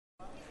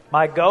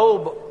My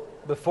goal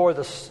before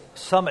the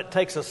summit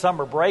takes a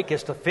summer break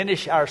is to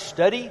finish our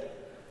study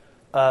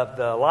of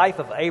the life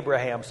of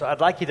Abraham. So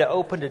I'd like you to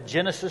open to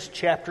Genesis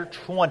chapter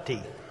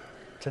 20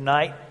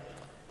 tonight,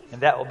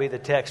 and that will be the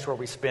text where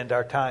we spend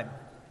our time.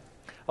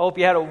 I hope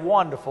you had a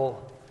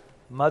wonderful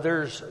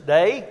Mother's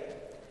Day,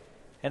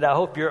 and I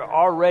hope you're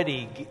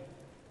already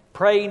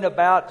praying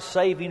about,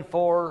 saving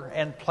for,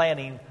 and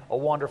planning a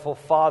wonderful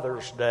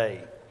Father's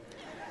Day.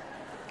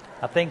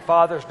 I think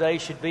Father's Day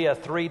should be a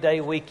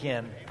 3-day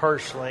weekend,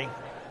 personally.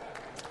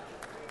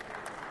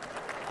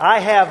 I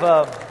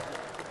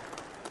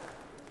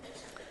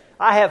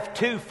have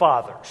two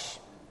fathers.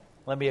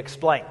 Let me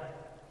explain.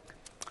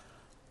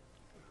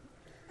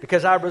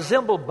 Because I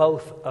resemble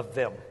both of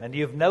them, and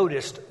you've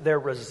noticed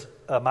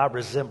my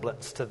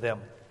resemblance to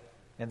them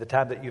in the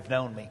time that you've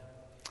known me.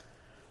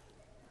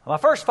 My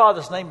first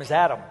father's name is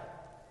Adam.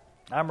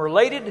 I'm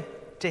related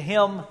to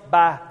him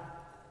by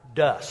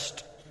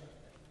dust.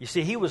 You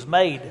see, he was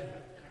made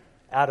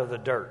out of the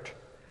dirt.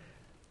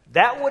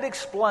 That would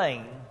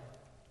explain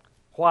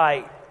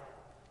why,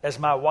 as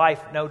my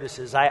wife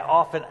notices, I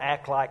often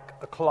act like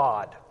a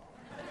clod.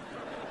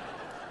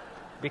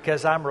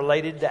 Because I'm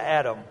related to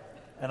Adam,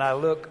 and I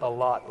look a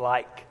lot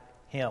like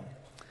him.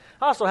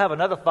 I also have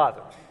another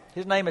father.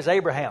 His name is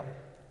Abraham.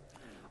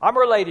 I'm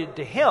related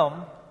to him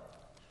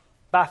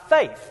by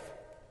faith,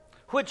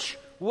 which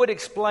would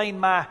explain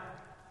my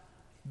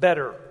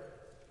better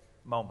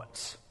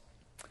moments.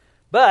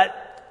 But,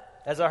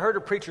 as I heard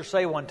a preacher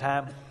say one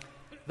time,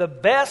 the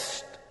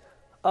best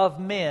of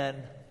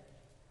men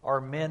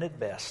are men at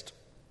best.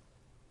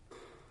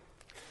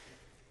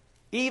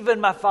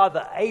 Even my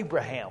father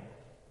Abraham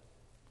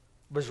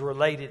was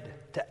related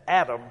to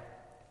Adam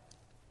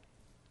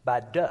by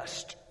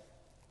dust.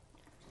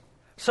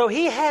 So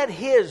he had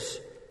his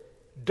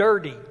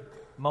dirty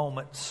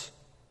moments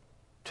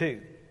too.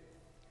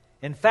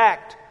 In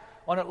fact,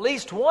 on at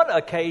least one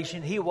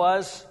occasion, he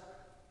was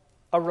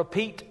a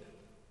repeat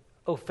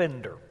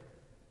offender.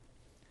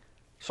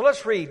 So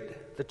let's read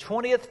the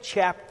 20th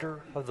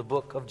chapter of the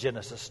book of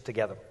Genesis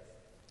together.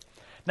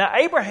 Now,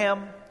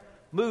 Abraham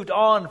moved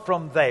on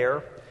from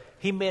there.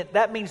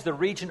 That means the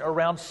region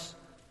around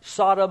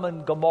Sodom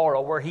and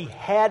Gomorrah, where he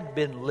had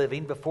been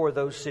living before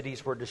those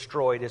cities were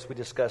destroyed, as we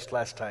discussed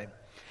last time.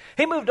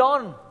 He moved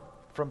on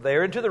from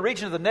there into the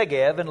region of the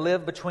Negev and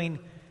lived between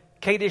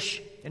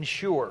Kadesh and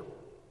Shur.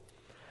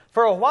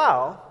 For a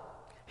while,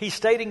 he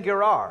stayed in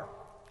Gerar.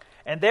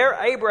 And there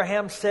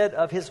Abraham said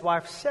of his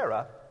wife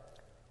Sarah,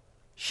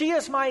 "She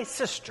is my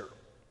sister."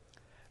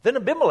 Then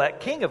Abimelech,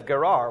 king of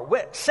Gerar,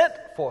 sent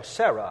for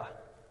Sarah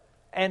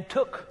and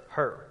took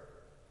her.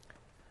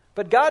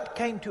 But God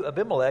came to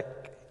Abimelech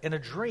in a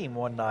dream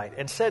one night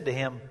and said to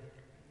him,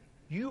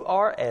 "You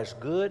are as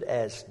good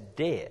as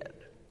dead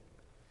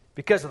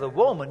because of the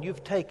woman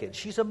you've taken.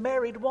 She's a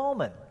married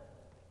woman."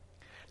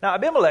 Now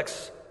Abimelech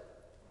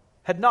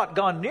had not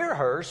gone near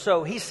her,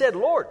 so he said,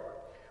 "Lord,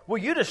 will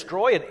you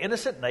destroy an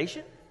innocent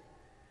nation?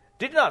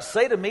 Did you not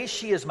say to me,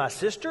 'She is my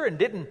sister,' and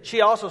didn't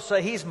she also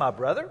say, 'He's my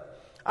brother'?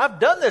 I've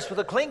done this with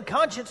a clean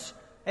conscience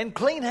and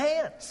clean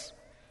hands."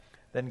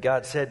 Then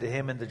God said to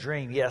him in the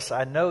dream, "Yes,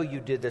 I know you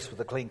did this with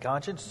a clean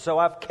conscience, so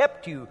I've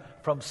kept you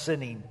from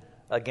sinning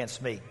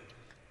against me.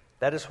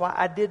 That is why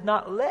I did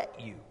not let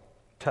you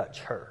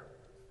touch her.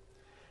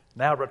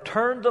 Now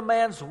return the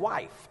man's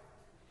wife,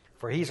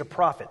 for he's a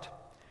prophet,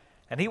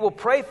 and he will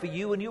pray for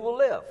you and you will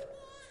live.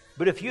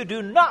 But if you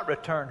do not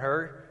return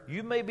her,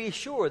 you may be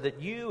sure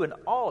that you and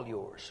all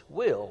yours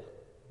will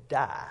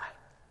die."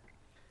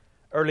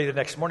 Early the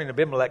next morning,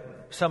 Abimelech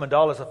summoned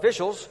all his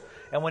officials,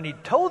 and when he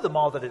told them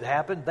all that had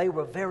happened, they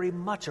were very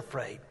much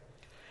afraid.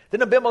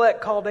 Then Abimelech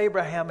called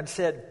Abraham and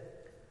said,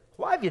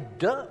 What have you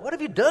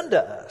done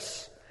to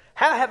us?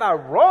 How have I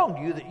wronged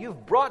you that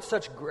you've brought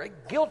such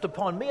great guilt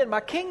upon me and my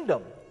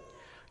kingdom?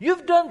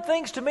 You've done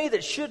things to me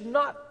that should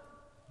not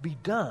be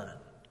done."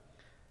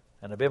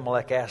 And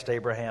Abimelech asked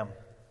Abraham,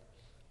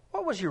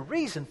 "What was your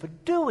reason for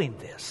doing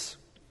this?"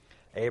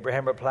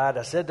 Abraham replied,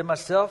 "I said to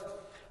myself,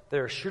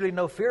 there is surely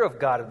no fear of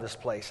God in this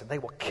place, and they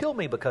will kill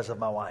me because of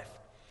my wife.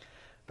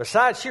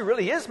 Besides, she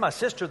really is my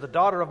sister, the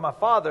daughter of my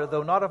father,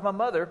 though not of my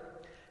mother,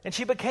 and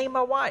she became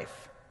my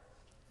wife.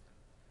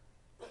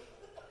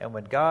 And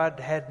when God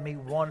had me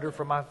wander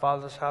from my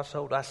father's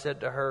household, I said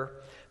to her,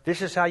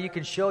 'This is how you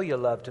can show your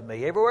love to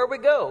me. Everywhere we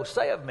go,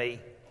 say of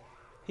me,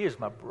 he is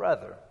my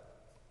brother.'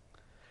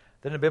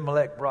 Then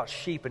Abimelech brought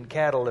sheep and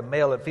cattle and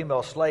male and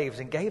female slaves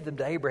and gave them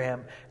to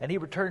Abraham, and he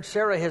returned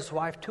Sarah his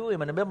wife to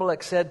him. And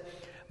Abimelech said,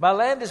 'My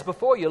land is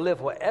before you, live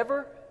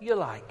wherever you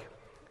like.'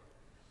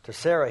 To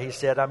Sarah he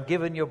said, 'I'm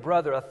giving your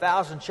brother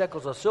 1,000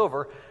 shekels of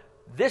silver.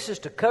 This is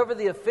to cover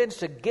the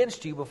offense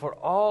against you before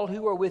all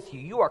who are with you.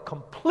 You are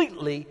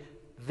completely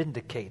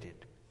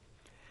vindicated.'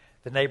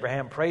 Then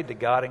Abraham prayed to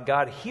God, and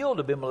God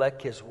healed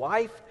Abimelech, his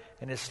wife,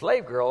 and his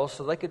slave girls,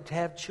 so they could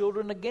have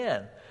children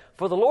again.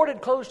 For the Lord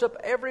had closed up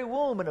every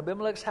womb in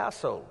Abimelech's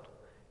household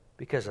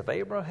because of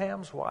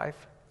Abraham's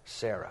wife,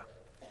 Sarah."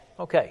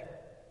 Okay.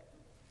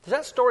 Does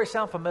that story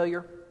sound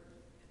familiar?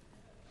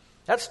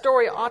 That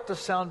story ought to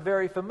sound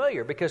very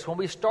familiar, because when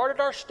we started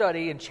our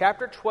study in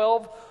chapter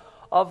 12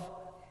 of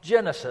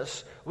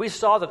Genesis, we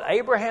saw that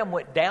Abraham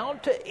went down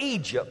to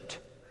Egypt.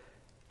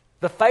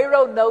 The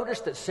Pharaoh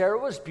noticed that Sarah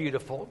was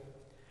beautiful.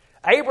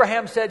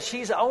 Abraham said,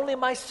 "She's only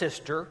my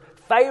sister."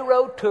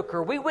 Pharaoh took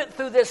her. We went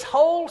through this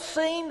whole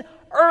scene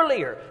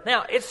earlier.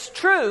 Now, it's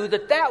true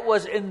that that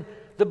was in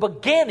the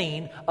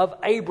beginning of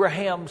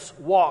Abraham's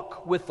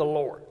walk with the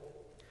Lord.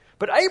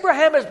 But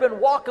Abraham has been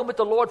walking with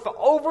the Lord for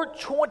over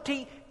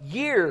 20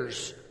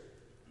 years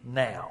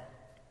now.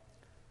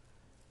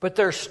 But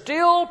there's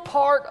still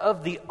part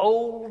of the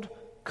old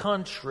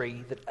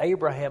country that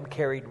Abraham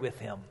carried with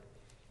him.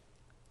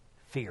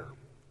 Fear.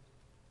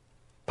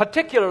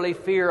 Particularly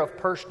fear of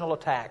personal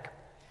attack.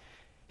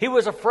 He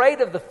was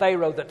afraid of the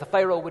Pharaoh, that the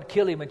Pharaoh would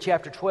kill him in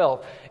chapter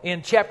 12.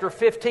 In chapter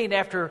 15,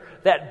 after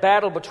that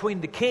battle between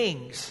the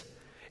kings,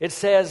 it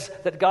says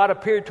that God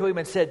appeared to him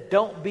and said,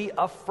 "Don't be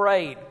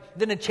afraid."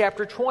 Then in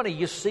chapter 20,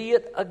 you see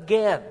it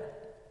again.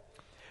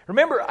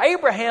 Remember,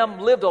 Abraham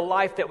lived a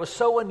life that was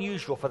so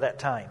unusual for that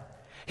time.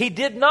 He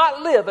did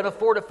not live in a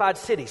fortified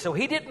city, so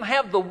he didn't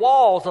have the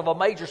walls of a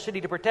major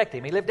city to protect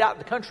him. He lived out in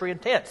the country in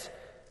tents.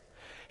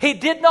 He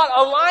did not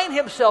align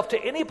himself to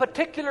any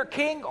particular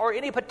king or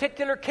any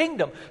particular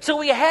kingdom,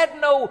 so he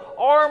had no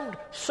armed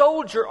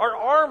soldier or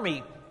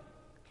army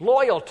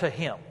loyal to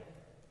him.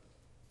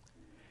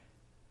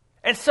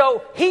 And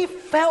so he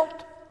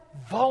felt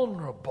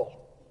vulnerable.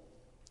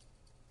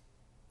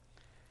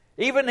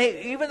 Even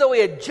though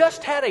he had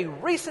just had a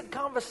recent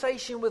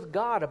conversation with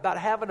God about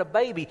having a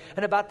baby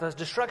and about the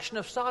destruction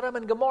of Sodom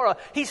and Gomorrah,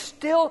 he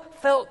still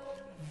felt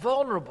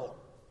vulnerable.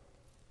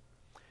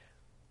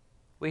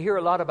 We hear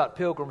a lot about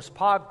Pilgrim's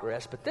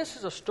Progress, but this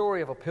is a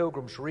story of a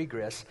pilgrim's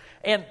regress.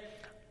 And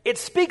it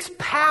speaks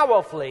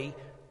powerfully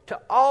to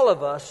all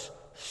of us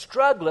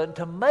struggling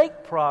to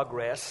make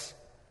progress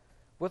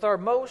with our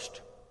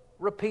most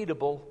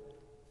repeatable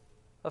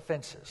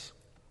offenses.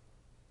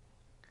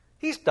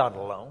 He's not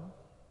alone.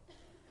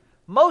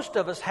 Most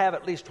of us have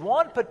at least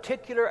one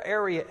particular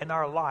area in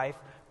our life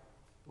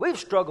we've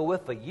struggled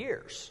with for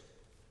years.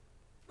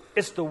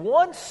 It's the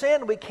one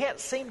sin we can't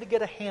seem to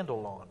get a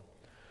handle on.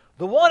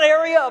 The one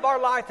area of our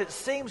life that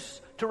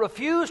seems to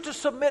refuse to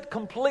submit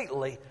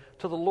completely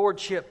to the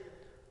lordship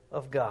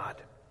of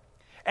God.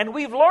 And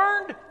we've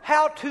learned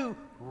how to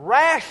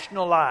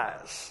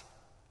rationalize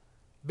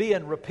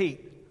being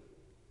repeat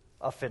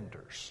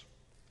offenders.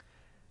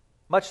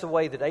 Much the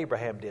way that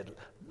Abraham did.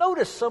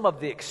 Notice some of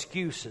the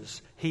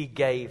excuses he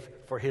gave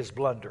for his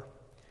blunder.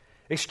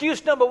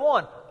 Excuse number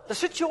one, the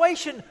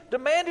situation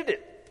demanded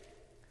it.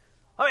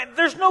 I mean,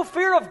 there's no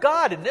fear of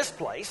God in this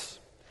place.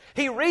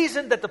 He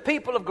reasoned that the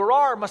people of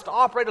Gerar must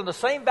operate on the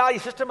same value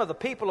system of the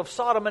people of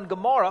Sodom and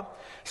Gomorrah.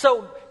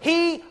 So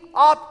he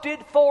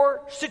opted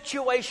for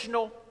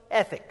situational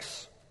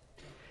ethics.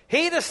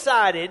 He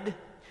decided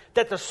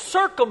that the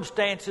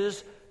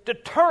circumstances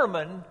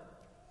determine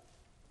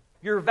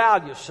your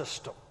value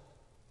system.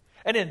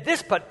 And in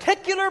this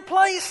particular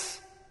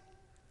place,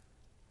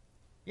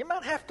 you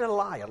might have to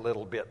lie a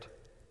little bit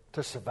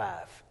to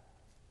survive.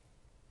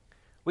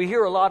 We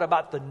hear a lot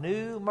about the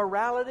new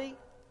morality.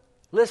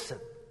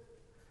 Listen,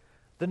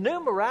 the new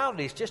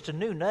morality is just a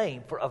new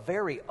name for a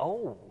very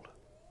old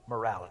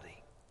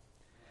morality.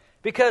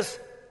 Because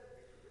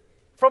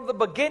from the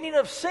beginning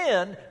of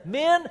sin,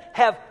 men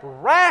have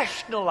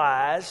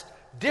rationalized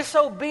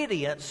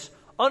disobedience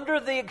under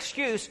the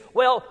excuse,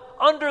 well,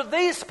 under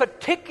these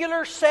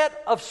particular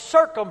set of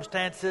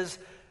circumstances,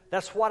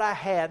 that's what I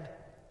had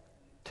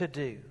to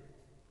do.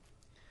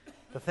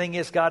 The thing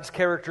is, God's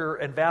character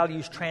and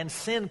values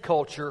transcend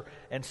culture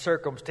and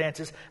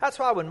circumstances. That's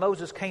why when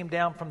Moses came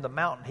down from the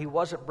mountain, he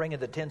wasn't bringing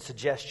the 10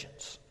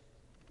 suggestions.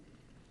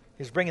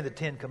 He was bringing the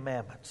 10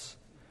 commandments.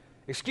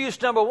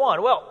 Excuse number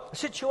one, well, the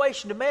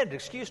situation demanded.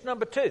 Excuse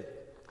number two,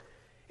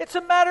 it's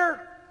a matter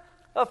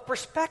of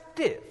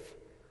perspective.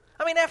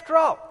 I mean, after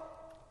all,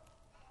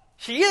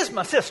 she is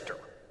my sister.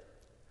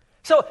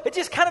 So it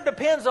just kind of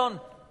depends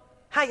on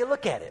how you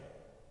look at it.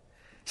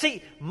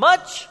 See,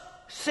 much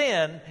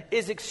sin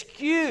is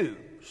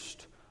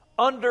excused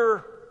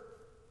under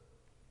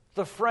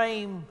the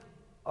frame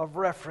of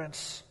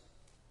reference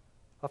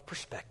of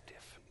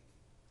perspective.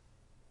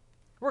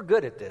 We're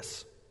good at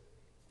this.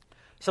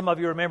 Some of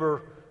you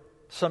remember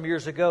some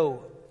years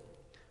ago,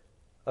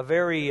 a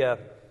very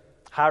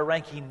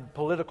high-ranking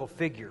political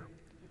figure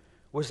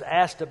was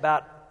asked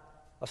about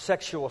a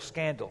sexual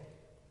scandal.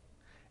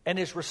 And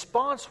his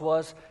response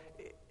was,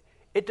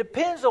 it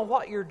depends on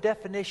what your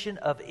definition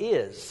of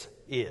is.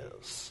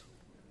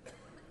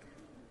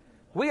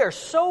 We are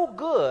so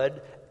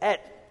good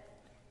at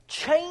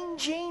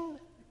changing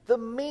the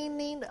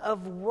meaning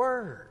of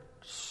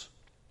words.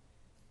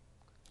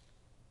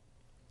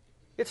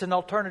 It's an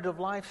alternative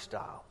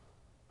lifestyle.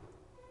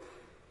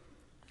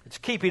 It's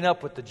keeping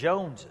up with the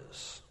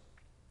Joneses.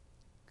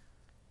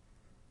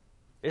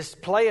 It's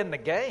playing the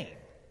game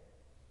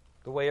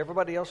the way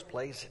everybody else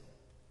plays it.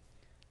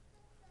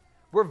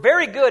 We're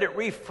very good at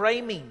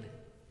reframing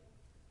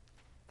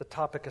the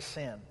topic of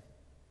sin.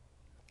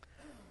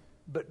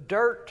 But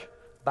dirt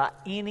by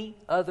any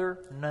other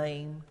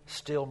name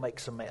still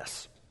makes a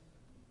mess.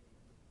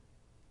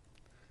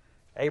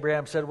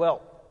 Abraham said,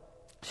 well,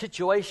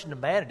 situation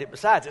demanded it.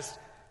 Besides,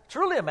 it's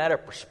really a matter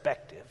of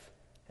perspective.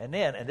 And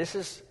then, and this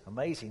is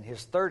amazing,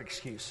 his third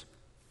excuse,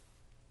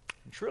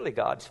 it's really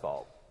God's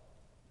fault.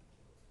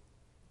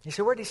 He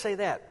said, where did he say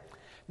that?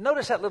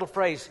 Notice that little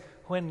phrase,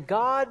 when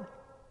God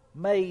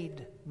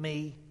made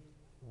me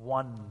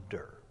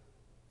wonder.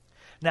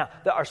 Now,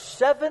 there are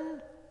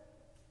 7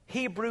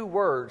 Hebrew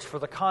words for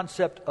the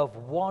concept of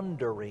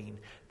wandering.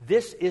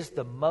 This is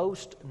the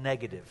most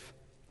negative.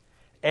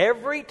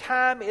 Every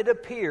time it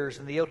appears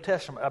in the Old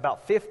Testament,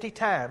 about 50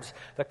 times,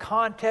 the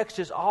context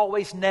is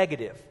always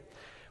negative.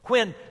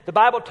 When the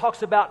Bible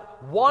talks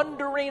about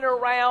wandering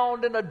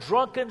around in a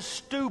drunken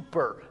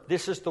stupor,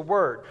 this is the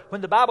word.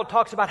 When the Bible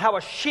talks about how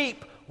a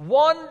sheep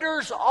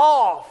wanders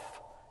off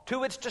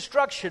to its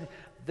destruction,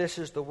 this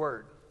is the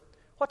word.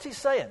 What's he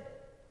saying?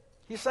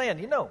 He's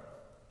saying,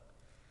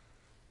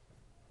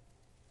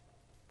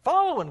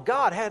 following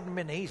God hadn't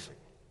been easy.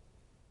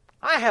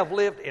 I have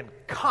lived in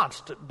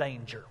constant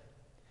danger.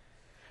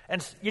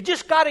 And you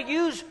just got to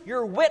use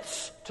your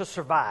wits to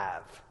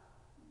survive.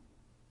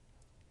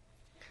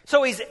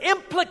 So he's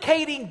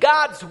implicating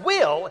God's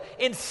will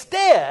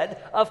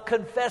instead of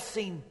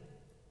confessing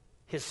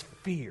his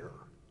fear.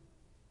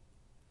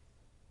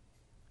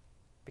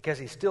 Because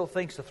he still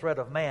thinks the threat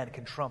of man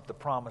can trump the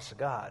promise of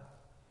God.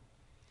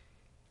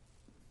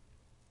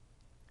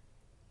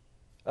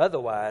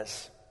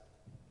 Otherwise,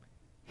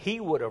 he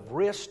would have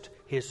risked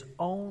his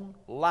own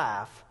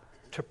life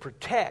to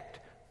protect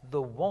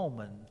the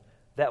woman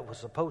that was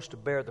supposed to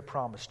bear the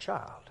promised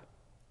child.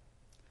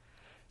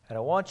 And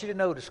I want you to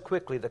notice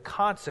quickly the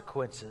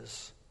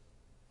consequences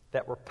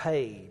that were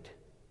paid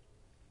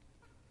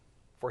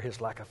for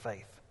his lack of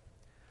faith.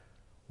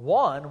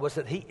 One was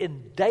that he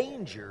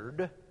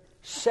endangered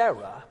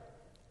Sarah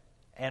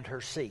and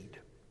her seed.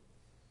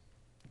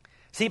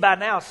 See, by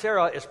now,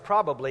 Sarah is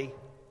probably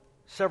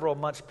several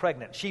months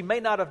pregnant. She may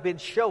not have been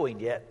showing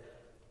yet,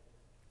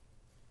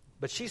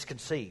 but she's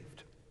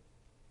conceived.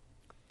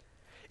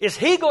 Is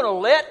he going to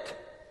let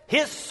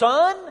his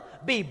son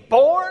be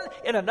born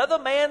in another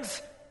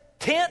man's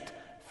tent?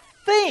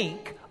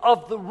 Think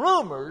of the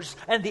rumors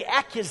and the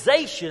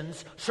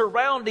accusations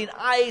surrounding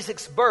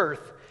Isaac's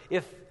birth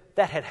if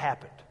that had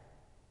happened.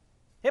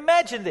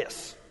 Imagine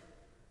this.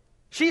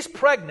 She's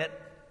pregnant.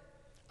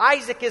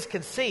 Isaac is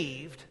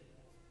conceived.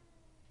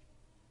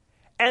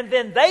 And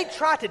then they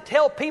try to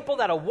tell people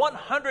that a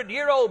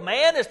 100-year-old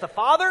man is the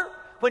father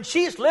when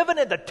she's living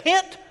in the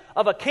tent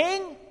of a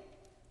king?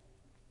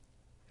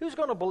 Who's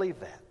going to believe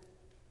that?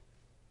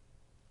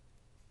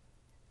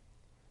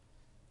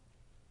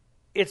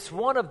 It's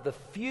one of the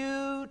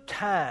few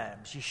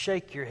times you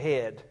shake your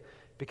head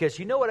because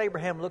you know what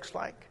Abraham looks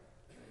like?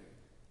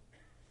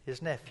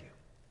 His nephew.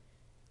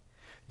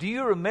 Do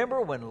you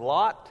remember when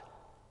Lot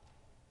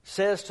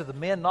says to the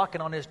men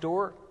knocking on his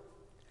door,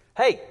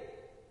 hey,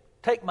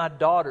 take my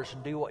daughters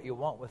and do what you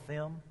want with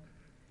them?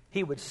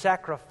 He would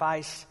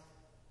sacrifice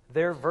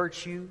their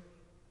virtue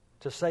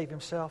to save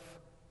himself.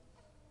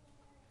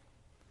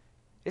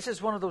 This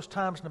is one of those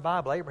times in the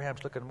Bible,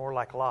 Abraham's looking more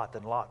like Lot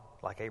than Lot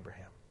like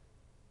Abraham.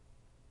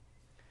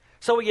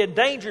 So he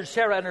endangered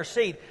Sarah and her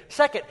seed.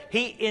 Second,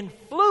 he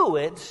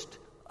influenced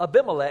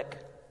Abimelech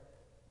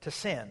to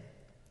sin.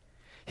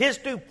 His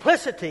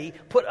duplicity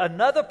put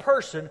another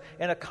person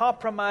in a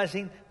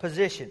compromising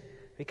position.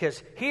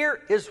 Because here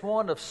is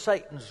one of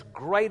Satan's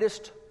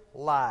greatest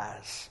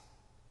lies.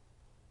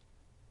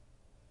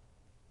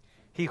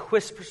 He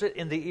whispers it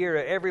in the ear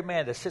of every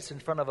man that sits in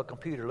front of a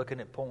computer looking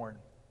at porn.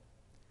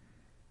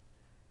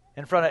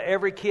 In front of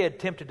every kid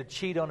tempted to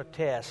cheat on a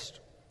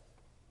test.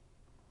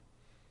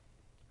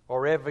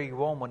 Or every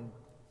woman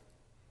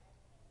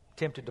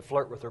tempted to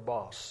flirt with her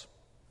boss.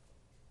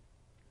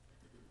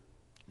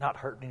 Not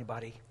hurting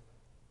anybody.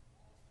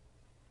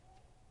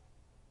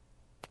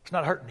 It's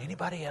not hurting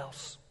anybody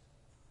else.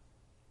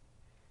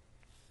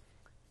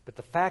 But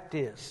the fact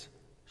is,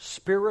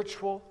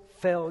 spiritual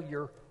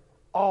failure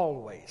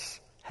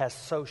always has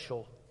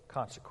social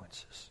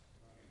consequences.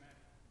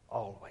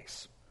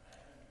 Always.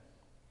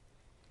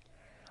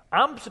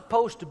 I'm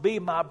supposed to be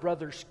my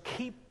brother's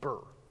keeper,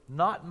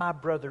 not my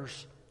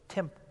brother's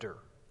tempter.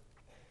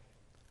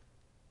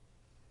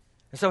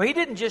 And so he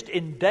didn't just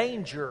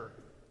endanger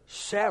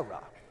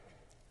Sarah,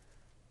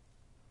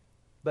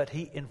 but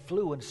he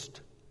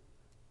influenced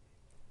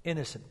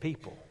innocent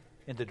people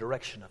in the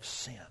direction of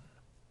sin.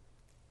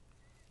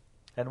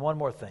 And one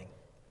more thing.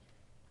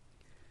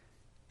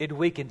 It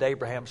weakened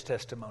Abraham's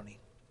testimony.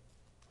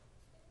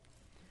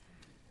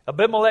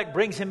 Abimelech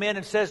brings him in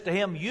and says to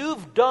him,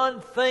 you've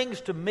done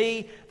things to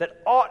me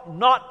that ought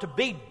not to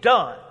be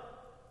done.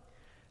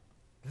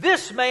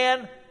 This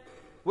man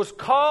was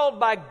called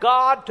by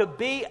God to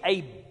be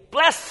a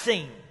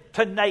blessing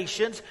to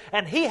nations,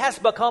 and he has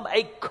become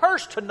a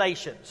curse to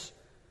nations.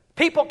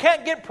 People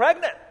can't get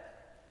pregnant.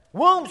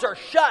 Wombs are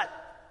shut.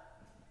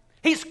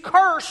 He's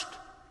cursed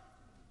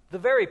the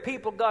very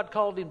people God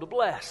called him to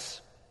bless.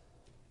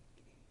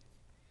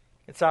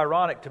 It's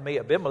ironic to me,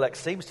 Abimelech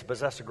seems to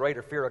possess a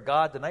greater fear of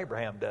God than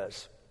Abraham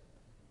does.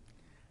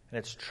 And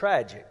it's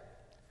tragic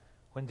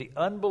when the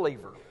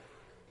unbeliever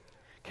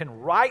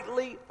can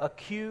rightly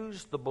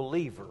accuse the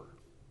believer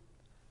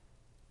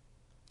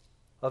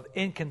of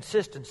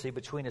inconsistency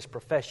between his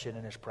profession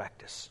and his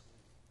practice.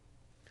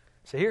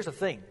 So here's the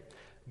thing.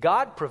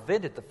 God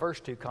prevented the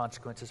first two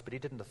consequences, but he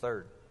didn't the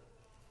third.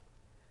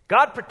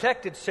 God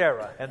protected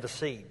Sarah and the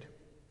seed.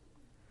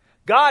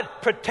 God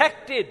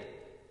protected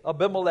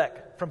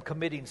Abimelech from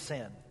committing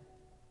sin.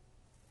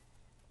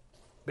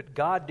 But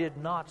God did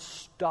not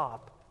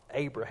stop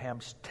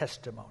Abraham's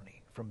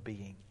testimony from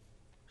being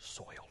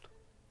soiled.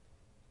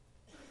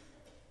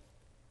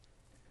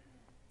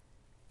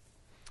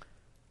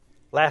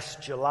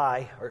 Last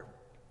July,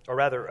 or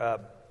rather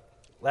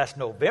last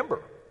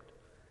November,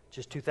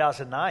 just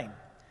 2009,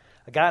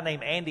 a guy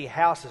named Andy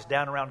House is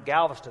down around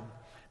Galveston.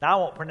 Now, I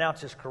won't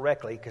pronounce this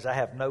correctly because I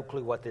have no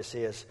clue what this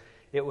is.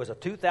 It was a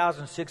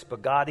 2006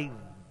 Bugatti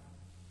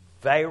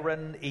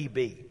Veyron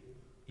EB.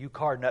 You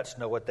car nuts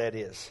know what that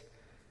is.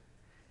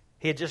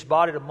 He had just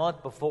bought it a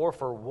month before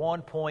for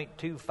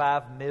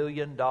 $1.25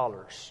 million.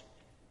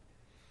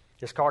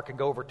 This car can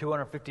go over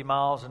 250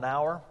 miles an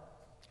hour.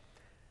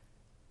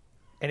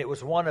 And it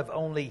was one of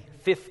only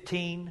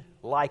 15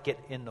 like it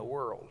in the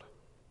world.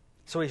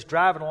 So he's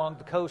driving along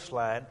the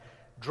coastline,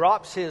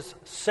 drops his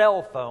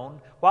cell phone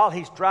while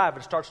he's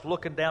driving, starts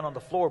looking down on the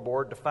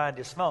floorboard to find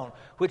his phone,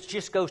 which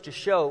just goes to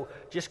show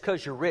just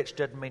because you're rich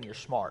doesn't mean you're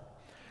smart.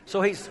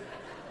 So he's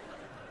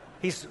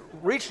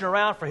reaching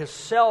around for his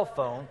cell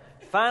phone,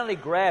 finally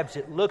grabs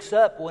it, looks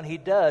up. When he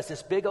does,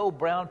 this big old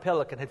brown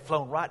pelican had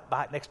flown right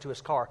by next to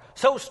his car.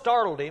 So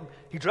startled him,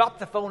 he dropped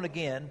the phone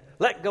again,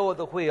 let go of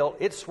the wheel.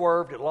 It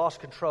swerved, it lost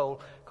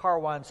control. Car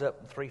winds up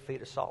in 3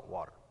 feet of salt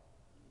water.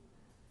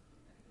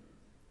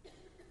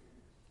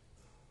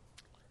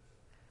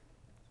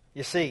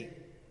 You see,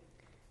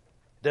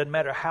 doesn't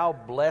matter how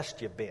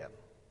blessed you've been.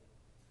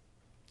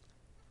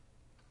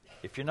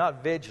 If you're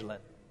not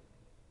vigilant,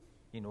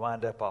 you can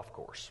wind up off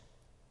course.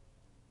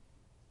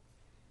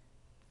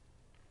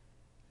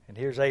 And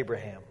here's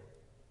Abraham,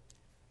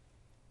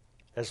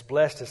 as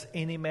blessed as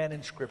any man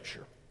in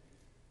Scripture.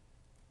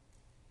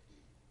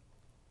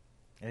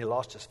 And he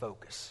lost his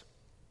focus.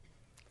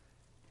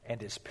 And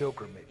his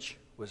pilgrimage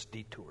was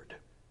detoured.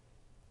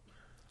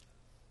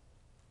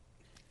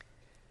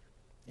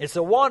 It's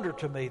a wonder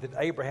to me that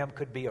Abraham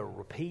could be a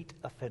repeat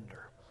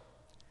offender.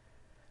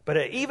 But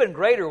an even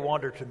greater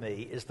wonder to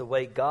me is the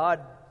way God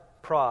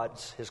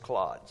prods his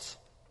clods.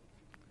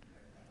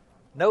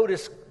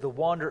 Notice the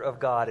wonder of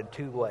God in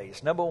two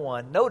ways. Number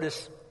one,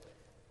 notice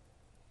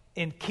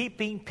in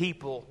keeping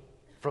people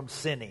from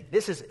sinning.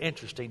 This is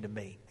interesting to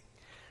me.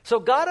 So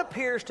God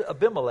appears to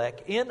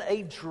Abimelech in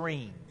a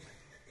dream.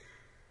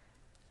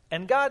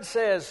 And God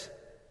says,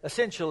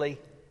 essentially,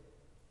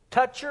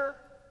 touch her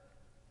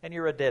and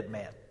you're a dead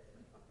man.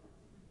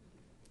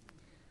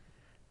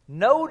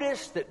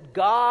 Notice that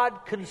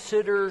God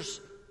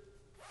considers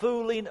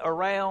fooling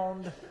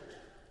around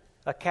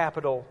a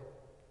capital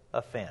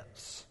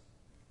offense.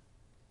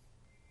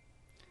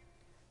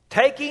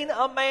 Taking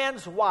a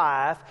man's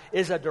wife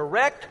is a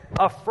direct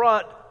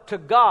affront to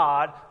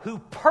God, who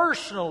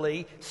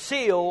personally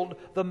sealed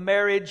the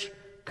marriage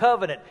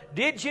covenant.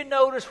 Did you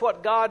notice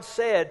what God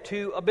said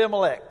to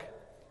Abimelech?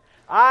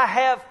 I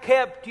have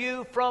kept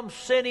you from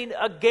sinning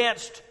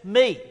against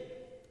me.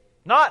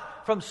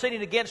 Not from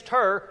sinning against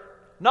her,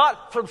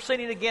 not from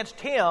sinning against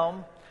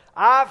him.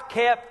 I've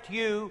kept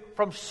you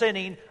from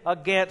sinning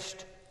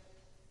against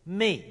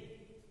me.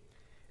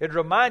 It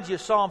reminds you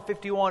of Psalm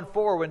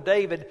 51:4 when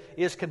David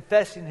is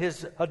confessing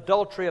his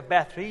adultery of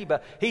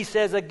Bathsheba. He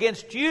says,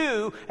 against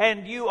you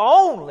and you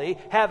only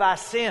have I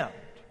sinned.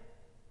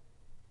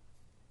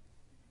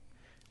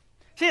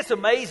 See, it's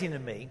amazing to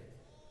me.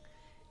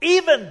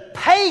 Even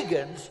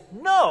pagans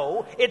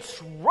know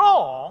it's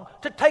wrong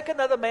to take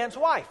another man's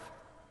wife.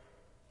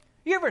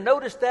 You ever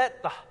notice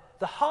that?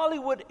 The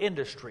Hollywood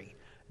industry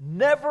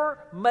never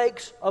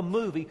makes a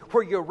movie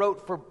where you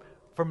wrote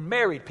for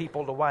married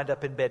people to wind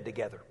up in bed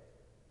together.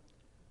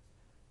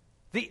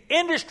 The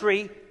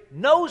industry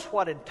knows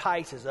what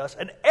entices us,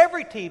 and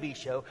every TV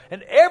show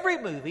and every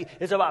movie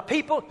is about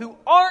people who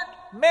aren't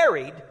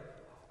married,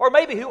 or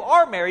maybe who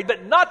are married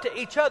but not to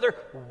each other,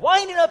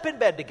 winding up in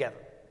bed together.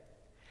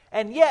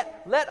 And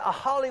yet, let a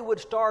Hollywood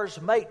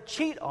star's mate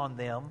cheat on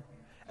them,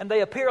 and they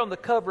appear on the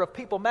cover of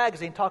People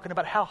magazine talking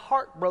about how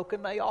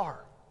heartbroken they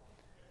are.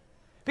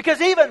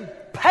 Because even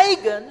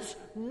pagans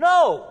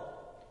know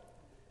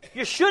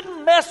you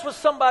shouldn't mess with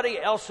somebody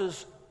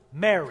else's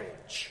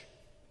marriage.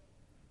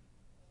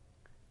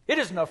 It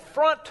is an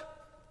affront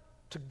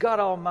to God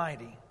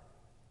Almighty.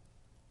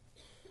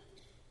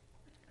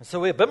 And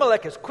so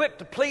Abimelech is quick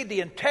to plead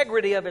the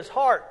integrity of his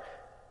heart.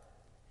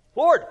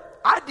 Lord,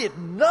 I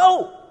didn't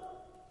know.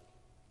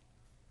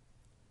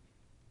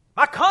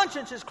 My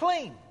conscience is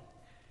clean.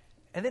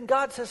 And then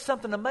God says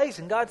something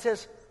amazing. God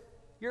says,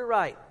 you're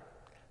right.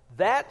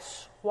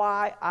 That's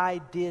why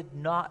I did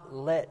not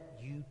let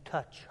you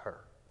touch her.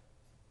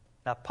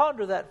 Now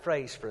ponder that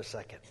phrase for a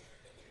second.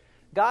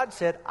 God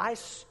said, I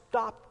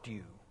stopped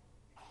you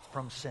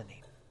from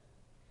sinning.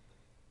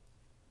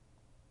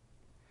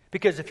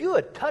 Because if you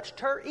had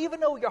touched her, even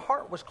though your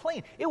heart was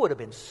clean, it would have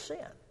been sin.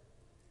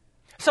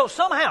 So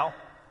somehow,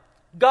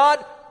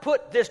 God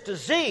put this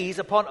disease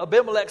upon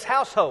Abimelech's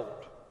household.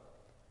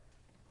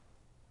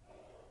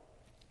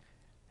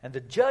 And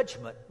the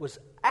judgment was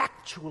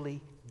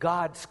actually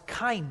God's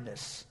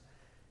kindness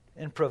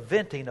in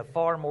preventing a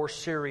far more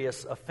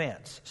serious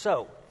offense.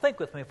 So, think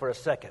with me for a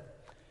second.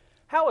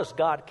 How has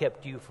God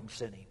kept you from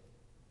sinning?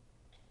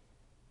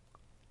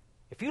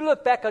 If you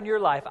look back on your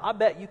life, I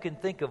bet you can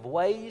think of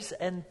ways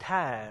and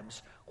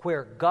times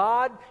where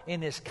God,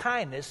 in His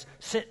kindness,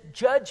 sent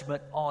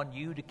judgment on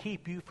you to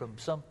keep you from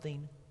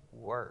something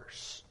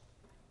worse.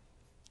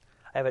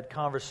 I've had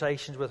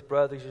conversations with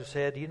brothers who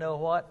said, you know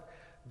what?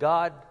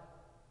 God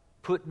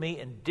put me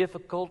in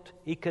difficult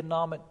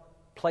economic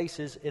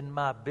places in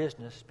my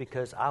business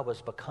because I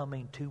was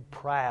becoming too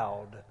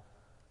proud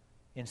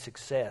in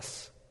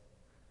success.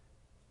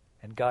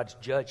 And God's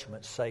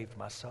judgment saved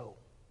my soul.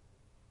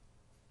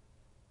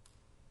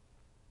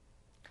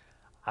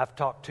 I've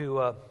talked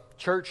to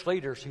church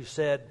leaders who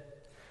said,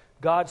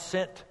 God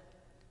sent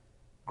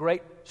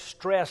great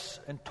stress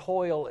and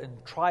toil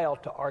and trial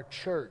to our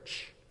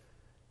church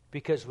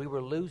because we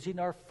were losing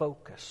our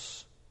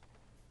focus.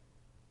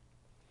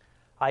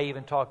 I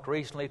even talked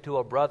recently to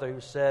a brother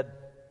who said,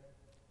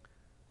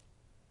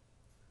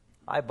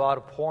 I bought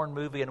a porn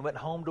movie and went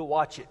home to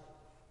watch it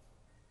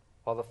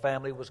while the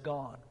family was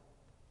gone.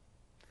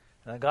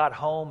 And I got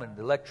home and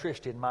the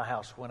electricity in my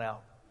house went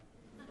out.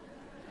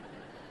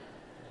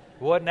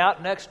 It wasn't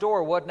out next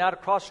door, it wasn't out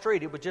across the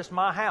street, it was just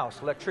my house.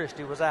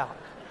 Electricity was out.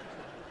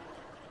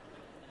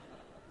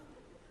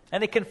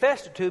 And he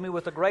confessed it to me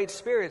with a great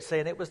spirit,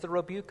 saying it was the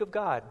rebuke of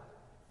God.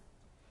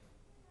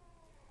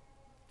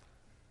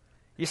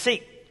 You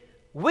see,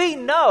 we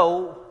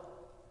know,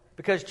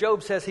 because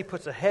Job says he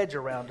puts a hedge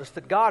around us,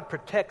 that God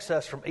protects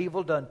us from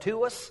evil done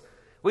to us.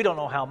 We don't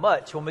know how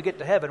much. When we get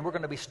to heaven, we're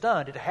going to be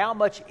stunned at how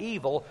much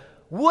evil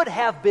would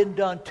have been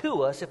done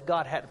to us if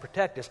God hadn't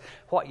protected us.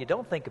 What you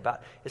don't think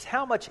about is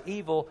how much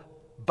evil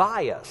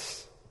by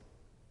us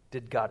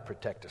did God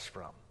protect us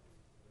from.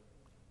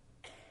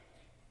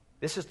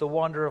 This is the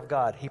wonder of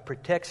God. He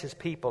protects His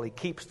people. He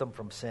keeps them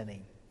from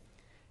sinning.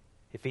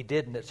 If He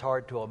didn't, it's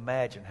hard to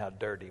imagine how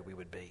dirty we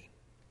would be.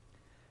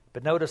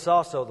 But notice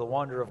also the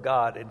wonder of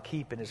God in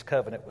keeping His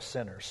covenant with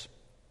sinners.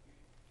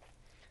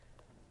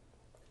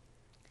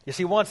 You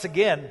see, once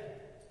again,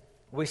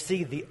 we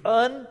see the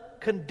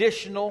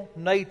unconditional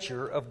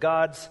nature of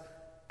God's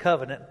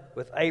covenant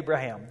with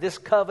Abraham. This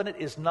covenant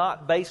is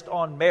not based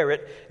on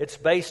merit, it's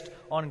based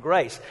on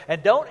grace.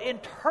 And don't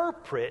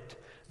interpret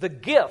the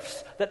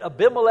gifts that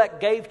Abimelech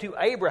gave to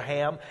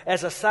Abraham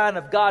as a sign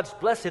of God's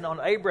blessing on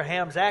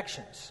Abraham's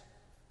actions.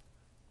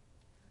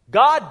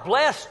 God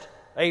blessed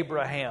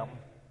Abraham,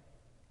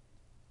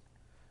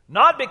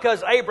 not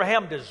because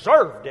Abraham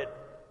deserved it,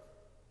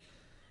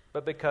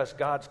 but because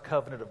God's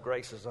covenant of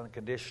grace is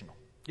unconditional.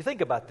 You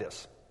think about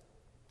this.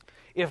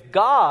 If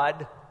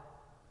God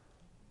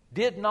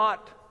did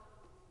not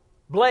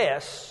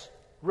bless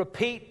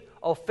repeat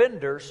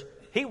offenders,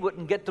 He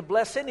wouldn't get to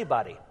bless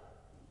anybody.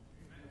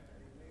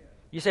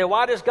 You say,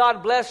 why does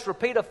God bless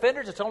repeat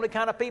offenders? It's the only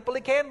kind of people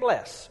He can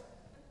bless.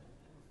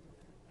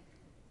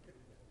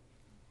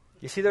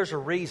 You see, there's a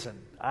reason,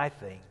 I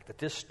think, that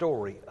this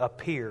story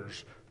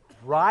appears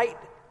right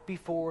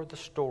before the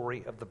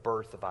story of the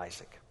birth of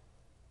Isaac.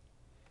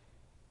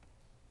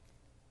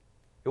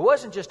 It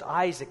wasn't just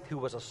Isaac who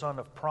was a son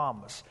of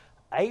promise.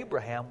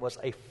 Abraham was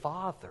a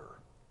father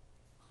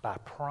by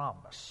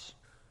promise.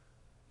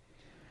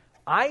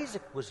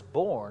 Isaac was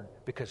born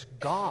because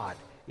God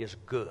is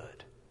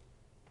good,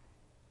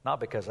 not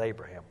because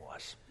Abraham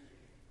was.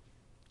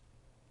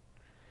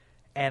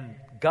 And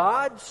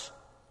God's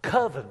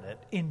covenant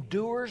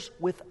endures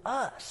with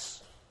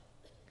us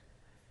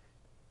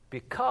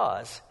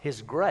because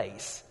His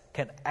grace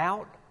can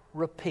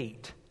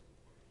out-repeat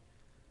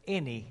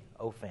any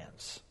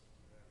offense.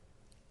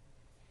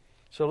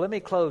 So let me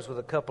close with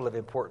a couple of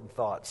important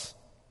thoughts.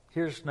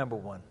 Here's number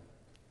one.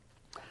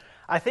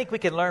 I think we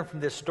can learn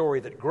from this story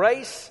that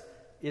grace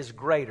is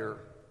greater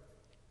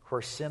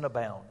where sin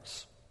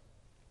abounds.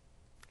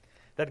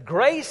 That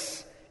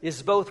grace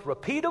is both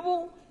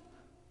repeatable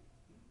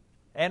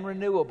and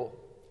renewable.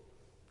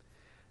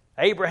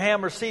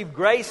 Abraham received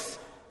grace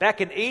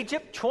back in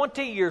Egypt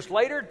 20 years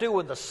later,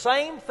 doing the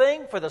same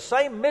thing for the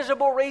same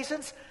miserable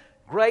reasons.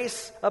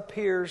 Grace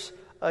appears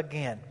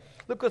again.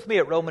 Look with me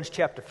at Romans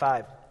chapter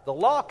 5. The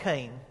law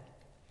came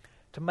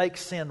to make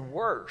sin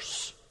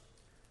worse.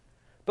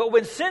 But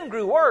when sin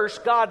grew worse,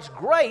 God's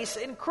grace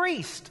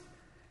increased.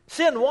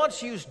 Sin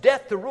once used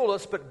death to rule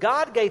us, but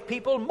God gave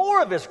people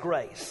more of His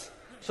grace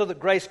so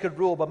that grace could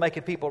rule by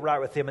making people right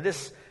with Him. And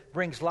this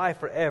brings life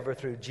forever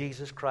through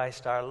Jesus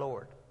Christ our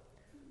Lord.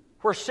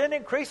 Where sin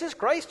increases,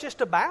 grace just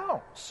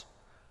abounds.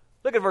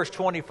 Look at verse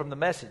 20 from the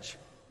Message.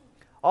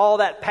 All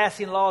that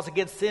passing laws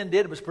against sin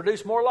did was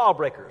produce more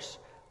lawbreakers.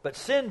 But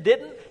sin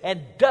didn't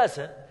and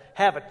doesn't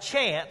have a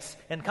chance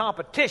in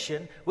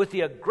competition with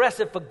the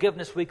aggressive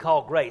forgiveness we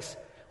call grace.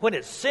 When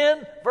it's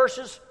sin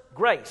versus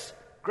grace,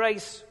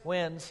 grace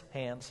wins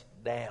hands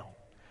down.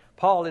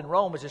 Paul in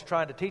Romans is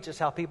trying to teach us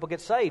how people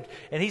get saved.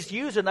 And he's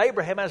using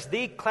Abraham as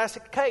the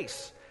classic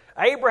case.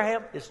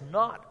 Abraham is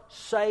not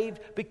saved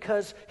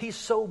because he's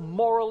so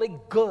morally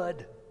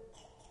good.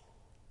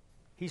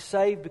 He's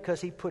saved because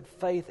he put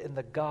faith in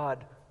the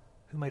God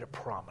who made a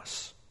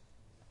promise.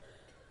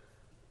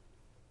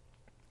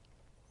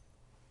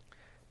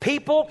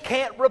 People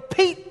can't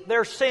repeat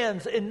their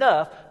sins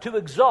enough to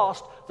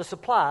exhaust the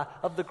supply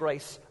of the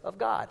grace of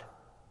God.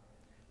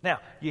 Now,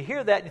 you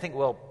hear that and you think,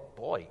 well,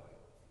 boy,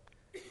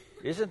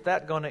 isn't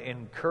that going to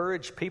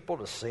encourage people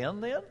to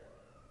sin then?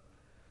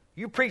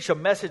 You preach a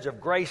message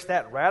of grace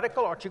that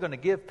radical, aren't you going to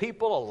give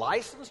people a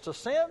license to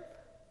sin?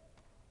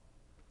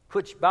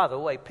 Which, by the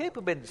way,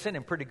 people have been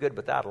sinning pretty good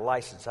without a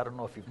license. I don't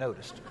know if you've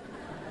noticed.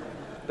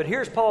 But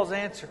here's Paul's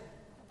answer.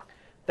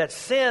 That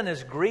sin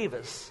is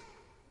grievous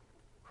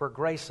where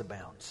grace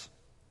abounds.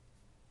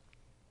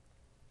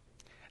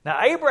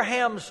 Now,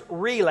 Abraham's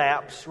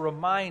relapse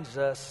reminds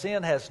us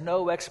sin has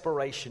no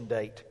expiration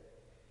date.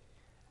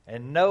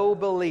 And no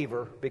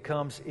believer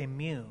becomes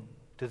immune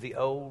to the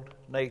old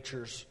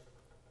nature's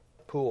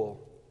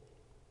pull.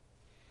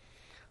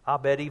 I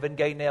bet even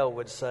Gaynell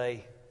would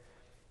say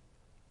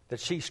that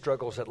she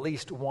struggles at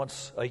least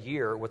once a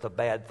year with a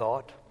bad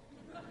thought.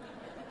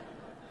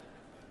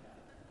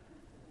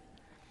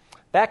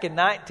 Back in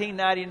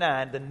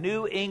 1999, the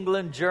New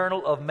England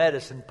Journal of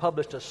Medicine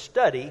published a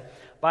study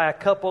by a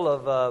couple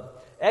of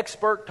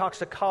expert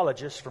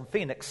toxicologists from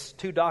Phoenix,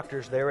 2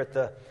 doctors there at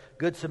the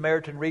Good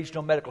Samaritan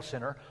Regional Medical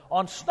Center,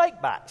 on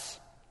snake bites.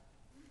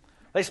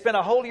 They spent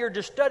a whole year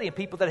just studying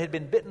people that had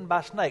been bitten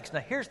by snakes.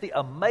 Now, here's the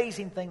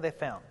amazing thing they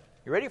found.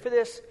 You ready for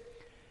this?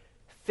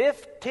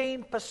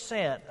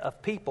 15%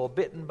 of people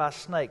bitten by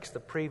snakes the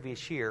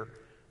previous year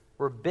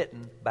were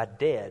bitten by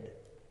dead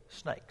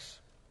snakes.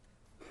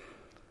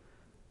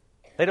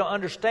 They don't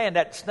understand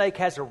that snake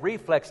has a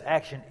reflex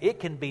action. It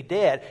can be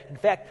dead. In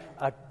fact,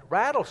 a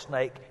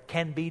rattlesnake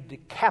can be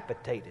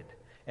decapitated.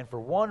 And for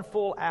 1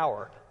 full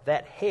hour,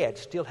 that head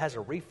still has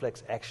a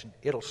reflex action.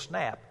 It'll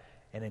snap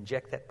and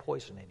inject that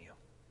poison in you.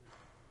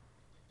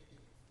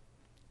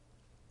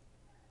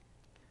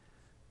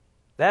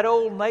 That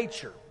old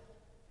nature,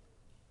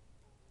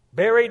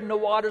 buried in the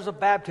waters of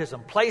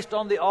baptism, placed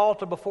on the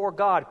altar before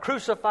God,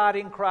 crucified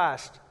in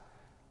Christ.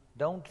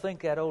 Don't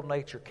think that old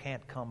nature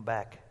can't come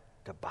back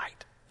to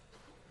bite.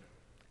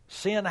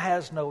 Sin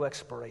has no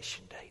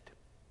expiration date.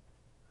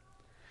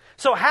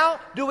 So how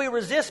do we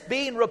resist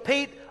being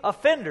repeat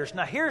offenders?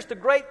 Now here's the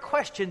great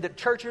question that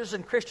churches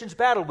and Christians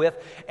battle with,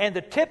 and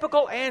the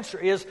typical answer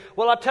is,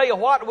 well, I'll tell you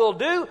what we'll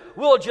do.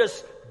 We'll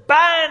just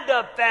bind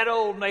up that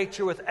old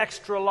nature with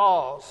extra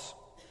laws.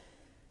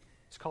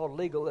 It's called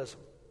legalism.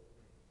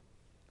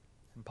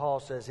 And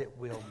Paul says it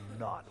will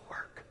not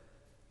work.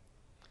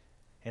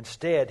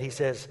 Instead, he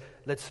says,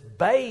 let's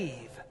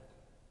bathe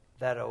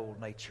that old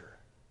nature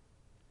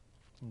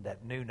and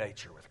that new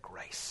nature with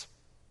grace.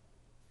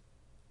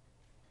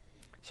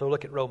 So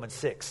look at Romans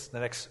 6, the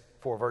next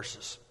 4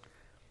 verses.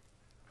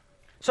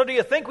 So do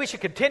you think we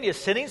should continue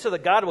sinning so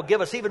that God will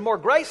give us even more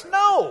grace?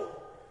 No!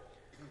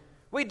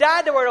 We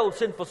died to our old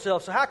sinful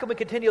self, so how can we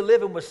continue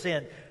living with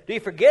sin? Do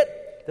you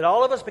forget that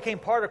all of us became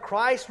part of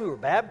Christ when we were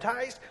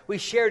baptized? We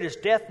shared His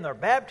death in our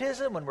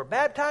baptism. When we're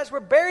baptized,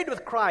 we're buried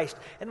with Christ,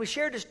 and we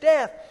shared His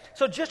death.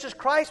 So just as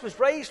Christ was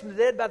raised from the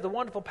dead by the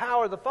wonderful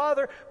power of the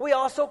Father, we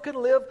also can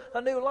live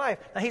a new life.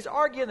 Now, he's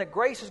arguing that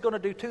grace is going to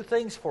do 2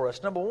 things for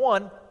us. Number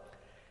one,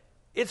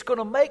 it's going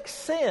to make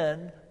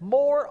sin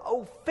more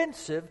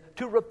offensive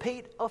to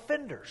repeat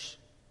offenders.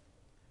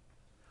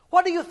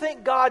 What do you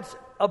think God's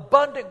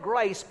abundant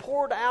grace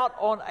poured out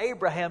on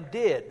Abraham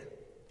did?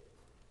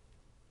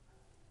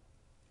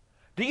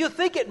 Do you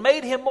think it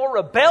made him more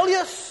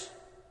rebellious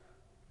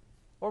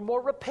or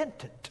more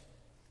repentant?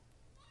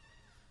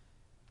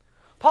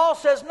 Paul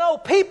says, no,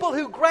 people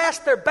who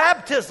grasp their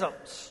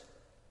baptisms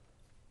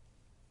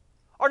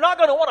are not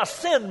going to want to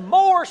sin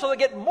more so they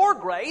get more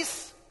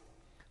grace.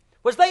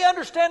 When they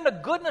understand the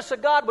goodness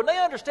of God, when they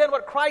understand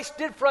what Christ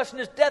did for us in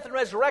His death and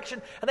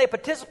resurrection, and they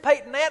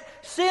participate in that,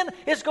 sin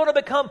is going to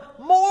become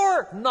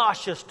more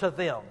nauseous to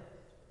them,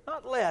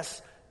 not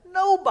less.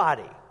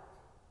 Nobody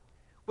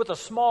with a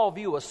small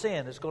view of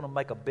sin is going to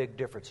make a big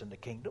difference in the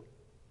kingdom.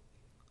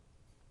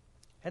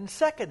 And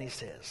second, he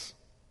says,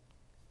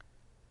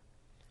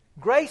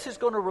 grace is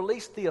going to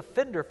release the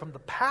offender from the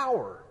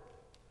power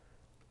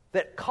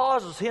that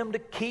causes him to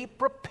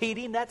keep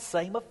repeating that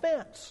same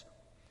offense.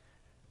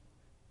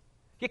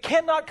 You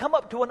cannot come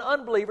up to an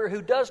unbeliever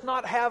who does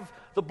not have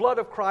the blood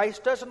of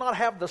Christ, does not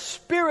have the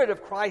Spirit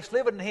of Christ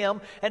living in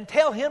him, and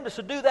tell him to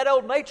subdue that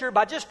old nature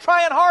by just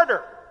trying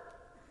harder.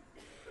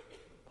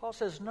 Paul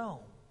says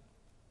no.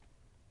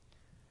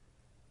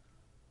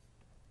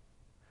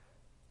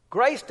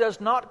 Grace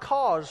does not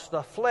cause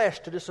the flesh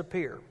to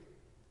disappear.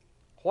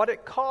 What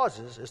it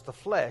causes is the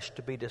flesh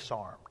to be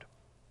disarmed.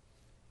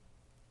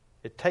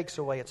 It takes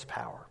away its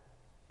power.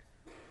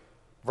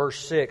 Verse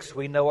 6,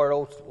 we know our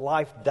old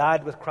life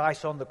died with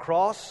Christ on the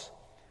cross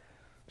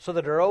so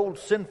that our old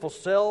sinful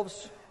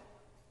selves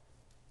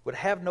would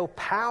have no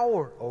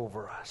power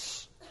over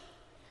us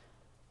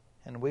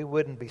and we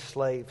wouldn't be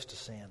slaves to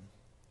sin.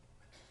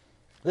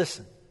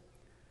 Listen,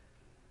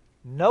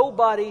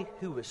 nobody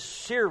who is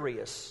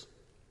serious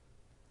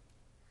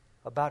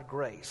about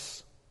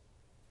grace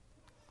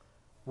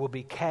will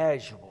be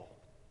casual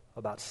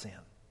about sin.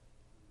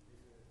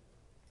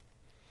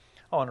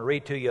 I want to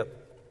read to you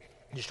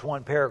just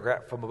one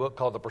paragraph from a book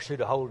called The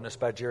Pursuit of Holiness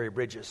by Jerry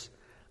Bridges.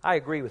 I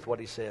agree with what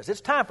he says.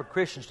 It's time for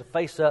Christians to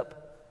face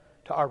up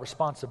to our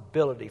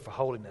responsibility for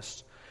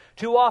holiness.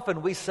 Too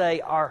often we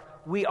say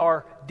we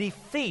are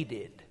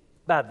defeated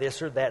by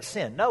this or that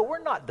sin. No,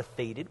 we're not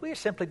defeated. We are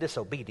simply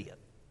disobedient.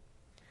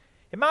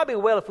 It might be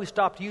well if we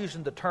stopped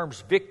using the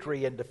terms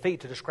victory and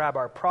defeat to describe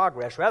our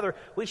progress. Rather,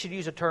 we should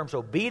use the terms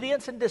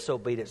obedience and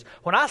disobedience.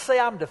 When I say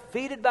I'm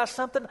defeated by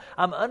something,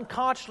 I'm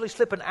unconsciously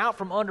slipping out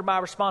from under my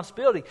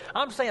responsibility.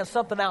 I'm saying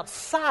something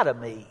outside of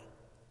me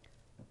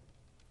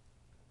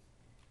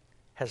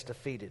has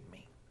defeated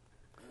me.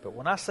 But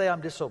when I say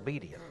I'm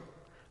disobedient,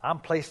 I'm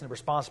placing the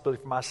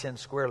responsibility for my sin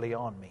squarely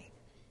on me.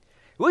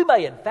 We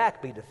may in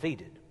fact be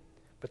defeated,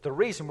 but the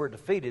reason we're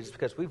defeated is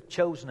because we've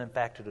chosen in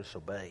fact to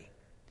disobey.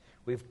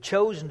 We've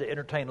chosen to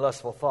entertain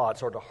lustful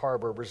thoughts or to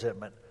harbor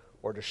resentment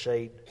or to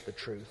shade the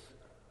truth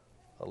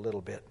a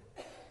little bit.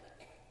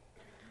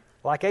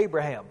 Like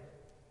Abraham,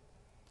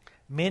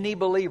 many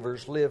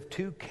believers live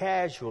too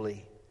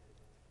casually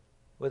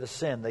with a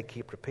sin they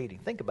keep repeating.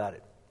 Think about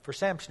it. For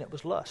Samson, it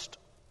was lust.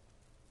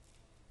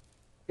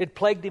 It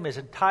plagued him his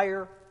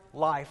entire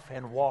life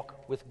and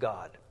walk with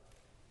God.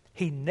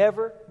 He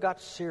never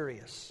got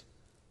serious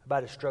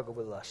about his struggle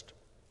with lust.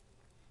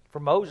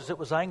 For Moses, it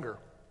was anger.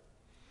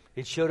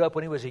 It showed up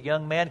when he was a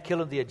young man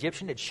killing the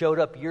Egyptian. It showed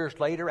up years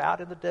later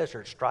out in the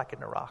desert striking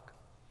the rock.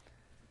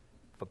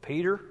 For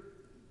Peter,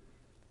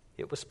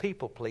 it was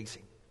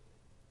people-pleasing.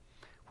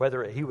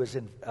 Whether he was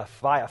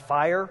by a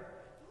fire,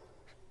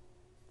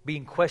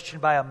 being questioned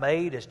by a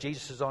maid as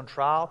Jesus is on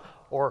trial,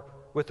 or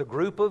with a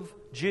group of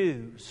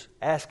Jews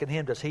asking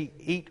him, does he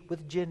eat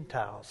with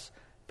Gentiles?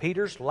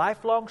 Peter's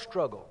lifelong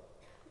struggle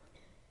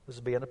was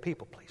being a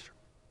people-pleaser.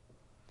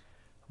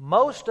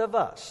 Most of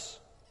us,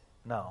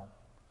 no,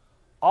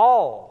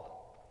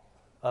 all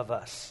of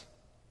us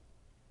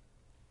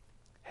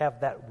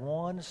have that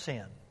one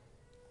sin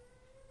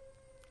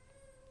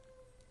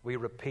we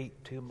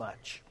repeat too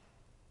much.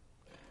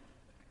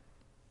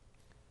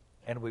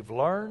 And we've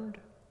learned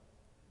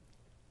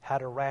how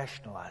to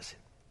rationalize it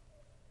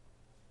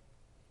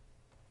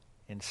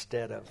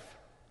instead of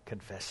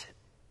confess it.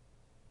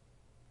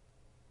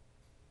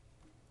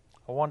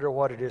 I wonder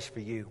what it is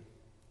for you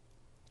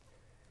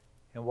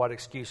and what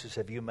excuses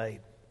have you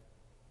made.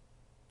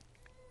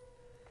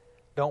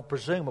 Don't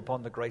presume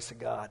upon the grace of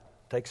God.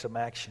 Take some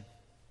action.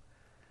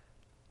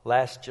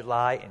 Last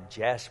July in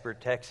Jasper,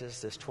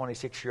 Texas, this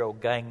 26-year-old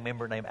gang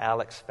member named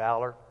Alex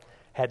Fowler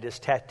had this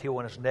tattoo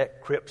on his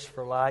neck, Crips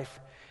for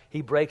Life.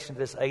 He breaks into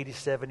this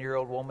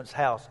 87-year-old woman's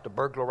house to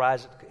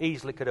burglarize it.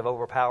 Easily could have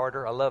overpowered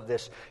her. I love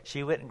this.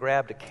 She went and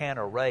grabbed a can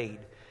of Raid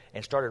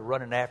and started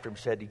running after him,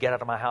 said, "You get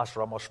out of my house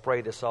or I'm going to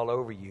spray this all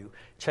over you."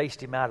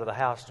 Chased him out of the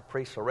house. The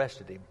priest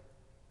arrested him.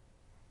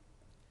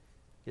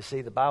 You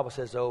see, the Bible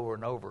says over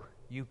and over,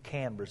 you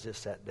can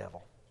resist that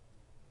devil.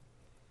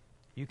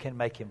 You can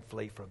make him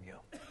flee from you.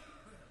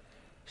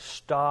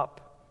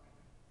 Stop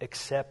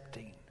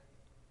accepting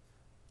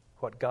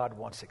what God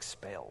wants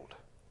expelled.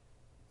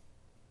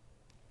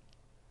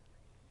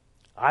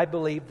 I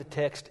believe the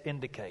text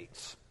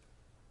indicates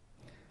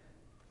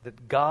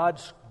that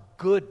God's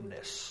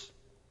goodness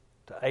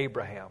to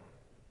Abraham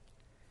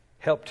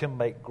helped him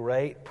make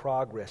great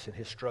progress in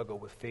his struggle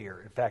with fear.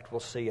 In fact,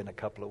 we'll see in a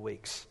couple of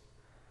weeks.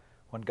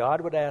 When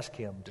God would ask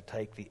him to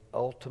take the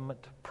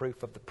ultimate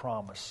proof of the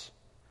promise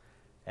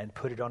and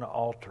put it on an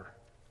altar,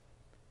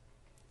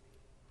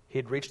 he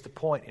had reached the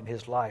point in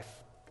his life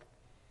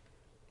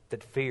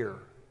that fear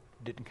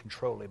didn't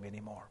control him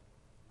anymore.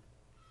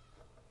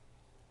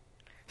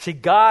 See,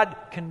 God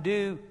can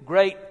do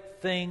great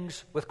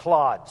things with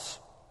clods.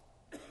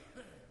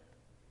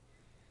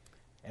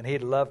 And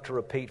he'd love to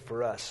repeat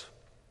for us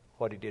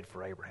what he did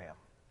for Abraham.